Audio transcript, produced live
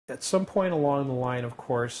at some point along the line, of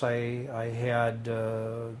course, I had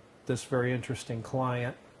this very interesting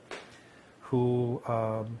client who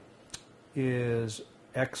is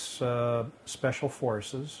ex-Special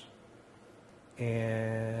Forces,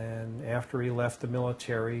 and after he left the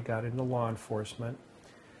military, he got into law enforcement.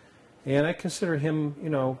 And I consider him, you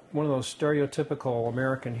know, one of those stereotypical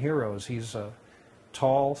American heroes. He's a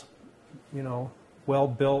tall, you know,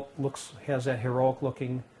 well-built, has that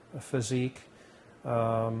heroic-looking physique.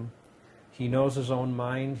 He knows his own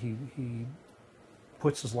mind. He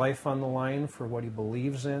puts his life on the line for what he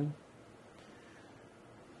believes in.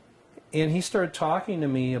 And he started talking to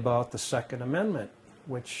me about the Second Amendment,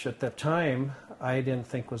 which at that time I didn't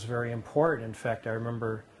think was very important. In fact, I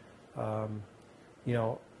remember, you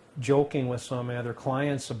know, joking with some of my other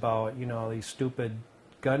clients about, you know, these stupid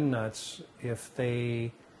gun nuts. If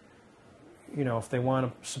they, you know, if they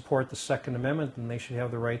want to support the Second Amendment, then they should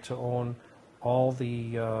have the right to own all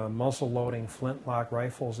the muzzle-loading flintlock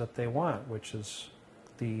rifles that they want, which is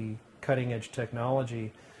the cutting-edge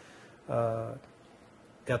technology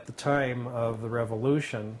at the time of the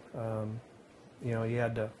revolution. You know, you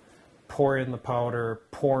had to pour in the powder,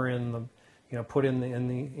 pour in the, you know, put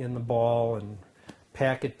in the ball and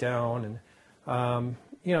pack it down, and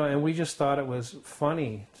you know, and we just thought it was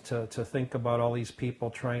funny to think about all these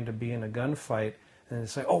people trying to be in a gunfight and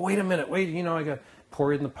say, oh, wait a minute, wait, you know, I got to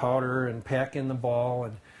pour in the powder and pack in the ball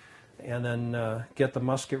and then get the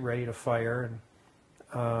musket ready to fire.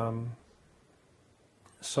 And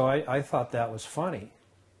so I thought that was funny.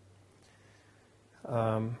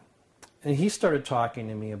 And he started talking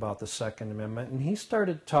to me about the Second Amendment, and he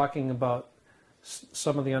started talking about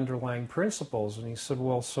some of the underlying principles. And he said,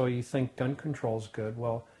 well, so you think gun control is good?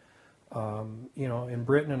 Well, you know, in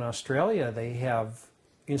Britain and Australia, they have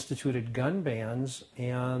instituted gun bans,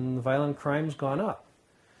 and the violent crime's gone up.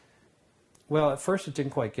 Well, at first it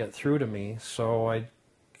didn't quite get through to me, so I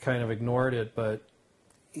kind of ignored it, but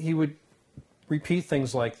he would repeat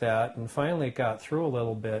things like that, and finally it got through a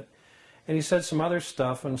little bit. And he said some other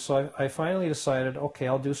stuff, and so I finally decided, okay,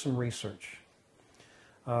 I'll do some research.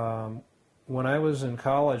 When I was in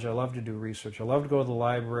college, I loved to do research. I loved to go to the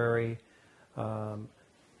library,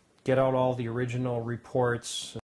 get out all the original reports